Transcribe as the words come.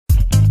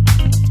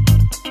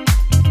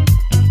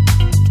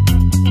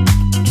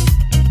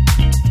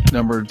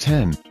Number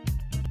 10.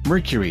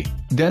 Mercury,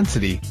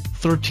 density,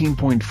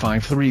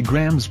 13.53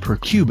 grams per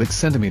cubic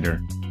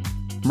centimeter.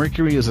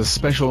 Mercury is a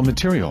special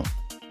material.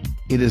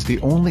 It is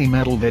the only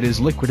metal that is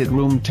liquid at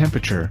room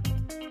temperature.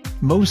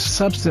 Most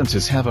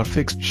substances have a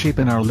fixed shape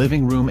in our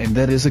living room, and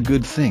that is a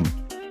good thing.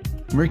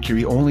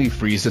 Mercury only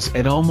freezes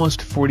at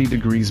almost 40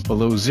 degrees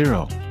below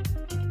zero.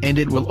 And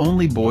it will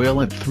only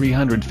boil at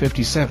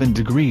 357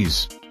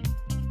 degrees.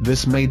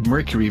 This made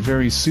Mercury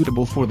very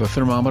suitable for the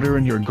thermometer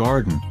in your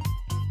garden.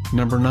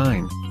 Number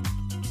 9.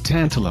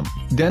 Tantalum,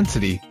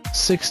 density,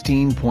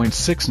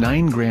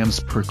 16.69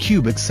 grams per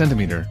cubic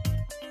centimeter.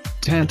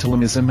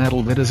 Tantalum is a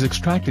metal that is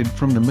extracted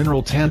from the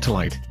mineral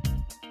tantalite.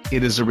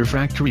 It is a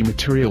refractory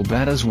material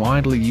that is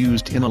widely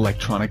used in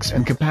electronics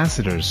and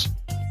capacitors.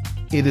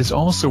 It is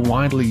also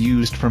widely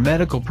used for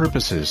medical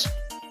purposes.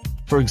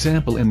 For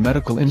example, in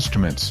medical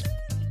instruments.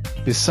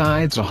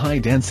 Besides a high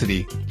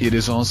density, it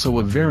is also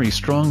a very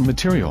strong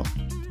material.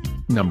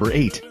 Number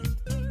 8.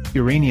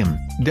 Uranium,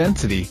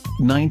 density,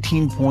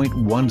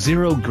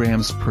 19.10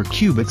 grams per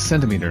cubic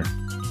centimeter.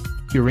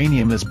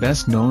 Uranium is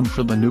best known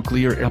for the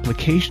nuclear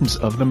applications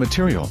of the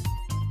material.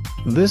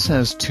 This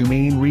has two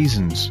main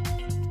reasons.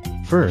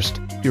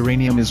 First,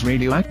 uranium is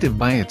radioactive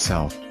by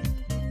itself.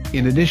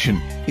 In addition,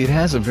 it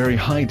has a very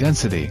high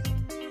density.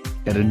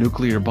 At a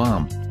nuclear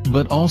bomb,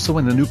 but also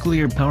in a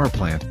nuclear power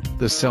plant,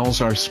 the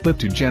cells are split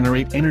to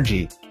generate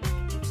energy.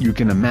 You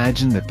can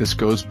imagine that this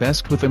goes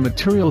best with a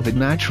material that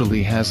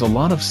naturally has a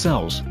lot of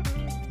cells.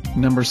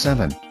 Number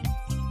 7.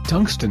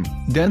 Tungsten,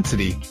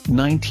 density,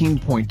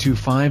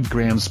 19.25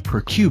 grams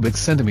per cubic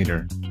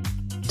centimeter.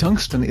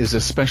 Tungsten is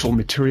a special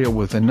material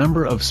with a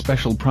number of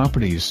special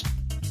properties.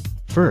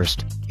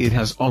 First, it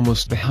has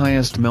almost the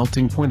highest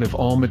melting point of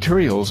all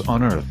materials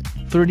on Earth,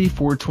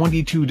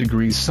 3422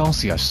 degrees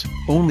Celsius.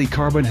 Only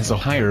carbon has a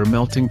higher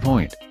melting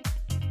point.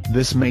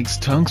 This makes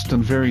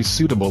tungsten very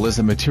suitable as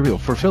a material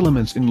for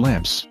filaments in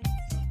lamps.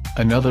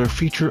 Another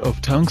feature of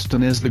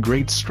tungsten is the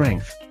great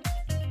strength.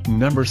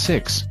 Number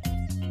 6.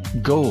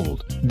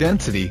 Gold,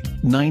 density,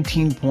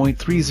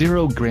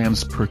 19.30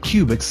 grams per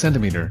cubic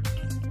centimeter.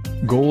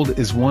 Gold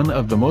is one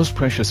of the most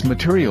precious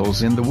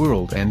materials in the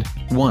world and,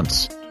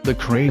 once, the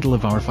cradle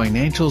of our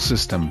financial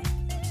system.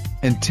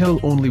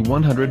 Until only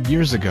 100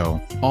 years ago,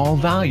 all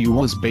value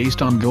was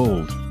based on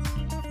gold.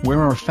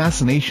 Where our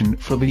fascination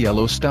for the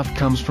yellow stuff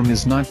comes from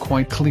is not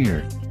quite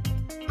clear.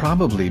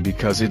 Probably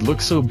because it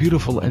looks so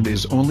beautiful and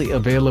is only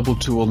available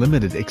to a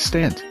limited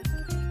extent.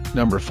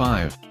 Number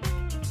 5.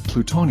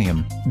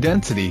 Plutonium,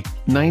 density,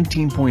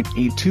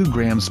 19.82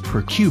 grams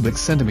per cubic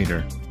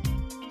centimeter.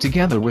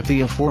 Together with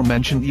the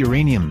aforementioned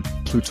uranium,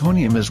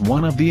 plutonium is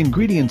one of the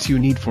ingredients you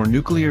need for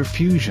nuclear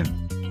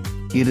fusion.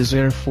 It is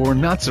therefore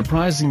not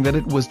surprising that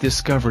it was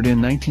discovered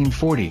in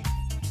 1940.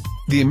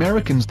 The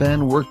Americans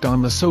then worked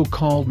on the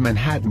so-called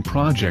Manhattan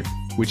Project,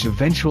 which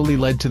eventually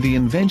led to the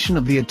invention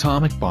of the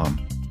atomic bomb.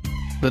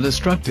 The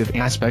destructive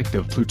aspect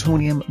of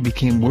plutonium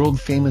became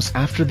world-famous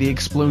after the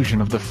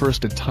explosion of the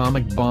first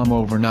atomic bomb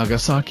over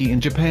Nagasaki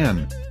in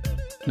Japan.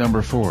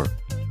 Number 4.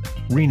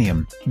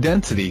 Rhenium,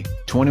 density,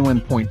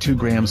 21.2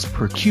 grams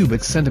per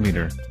cubic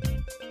centimeter.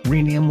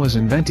 Rhenium was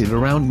invented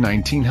around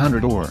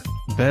 1900 or,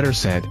 better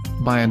said,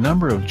 by a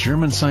number of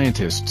German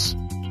scientists.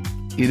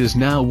 It is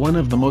now one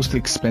of the most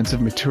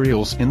expensive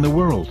materials in the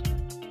world.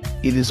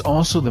 It is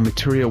also the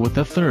material with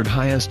the third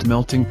highest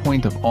melting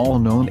point of all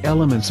known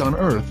elements on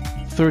Earth,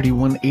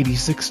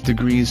 3186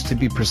 degrees to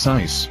be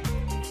precise.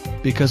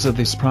 Because of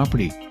this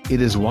property,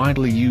 it is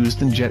widely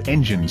used in jet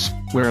engines,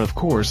 where of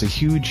course a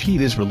huge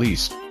heat is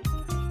released.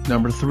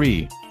 Number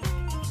 3.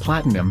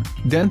 Platinum,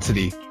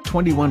 density,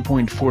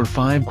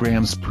 21.45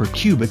 grams per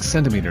cubic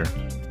centimeter.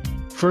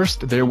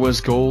 First there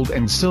was gold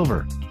and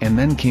silver, and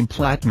then came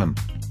platinum.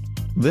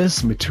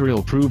 This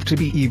material proved to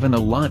be even a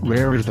lot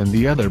rarer than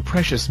the other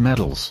precious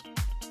metals.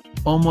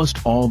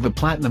 Almost all the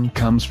platinum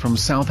comes from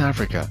South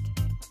Africa.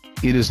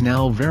 It is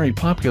now very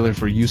popular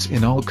for use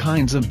in all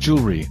kinds of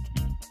jewelry.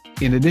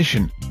 In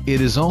addition, it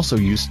is also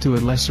used to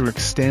a lesser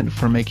extent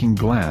for making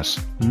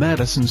glass,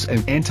 medicines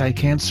and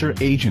anti-cancer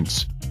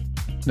agents.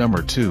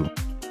 Number 2.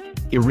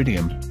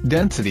 Iridium,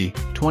 density,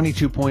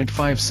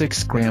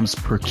 22.56 grams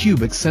per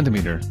cubic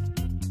centimeter.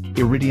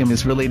 Iridium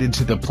is related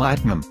to the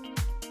platinum.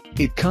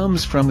 It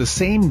comes from the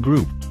same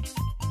group.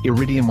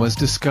 Iridium was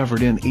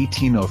discovered in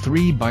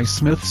 1803 by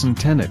Smithson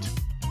Tennant.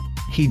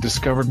 He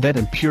discovered that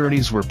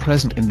impurities were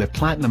present in the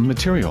platinum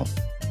material.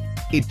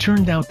 It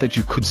turned out that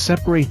you could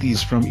separate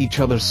these from each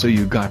other, so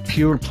you got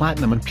pure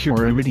platinum and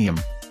pure iridium.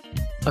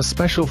 A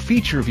special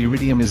feature of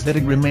iridium is that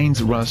it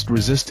remains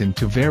rust-resistant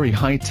to very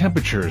high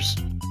temperatures.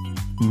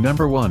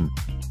 Number 1.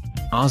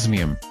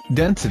 Osmium,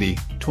 density,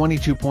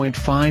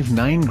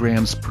 22.59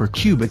 grams per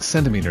cubic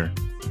centimeter.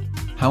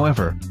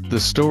 However, the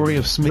story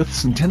of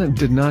Smithson Tennant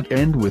did not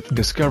end with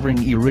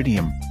discovering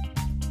iridium.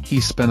 He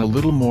spent a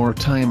little more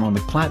time on the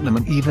platinum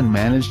and even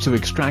managed to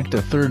extract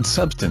a third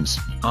substance,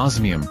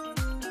 osmium.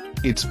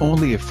 It's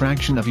only a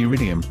fraction of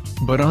iridium,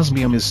 but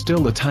osmium is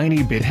still a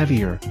tiny bit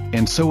heavier,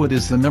 and so it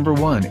is the number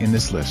 1 in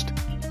this list.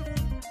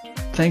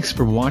 Thanks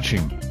for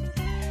watching.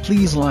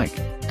 Please like,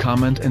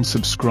 comment and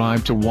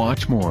subscribe to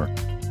watch more.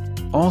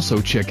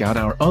 Also check out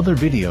our other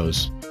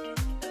videos.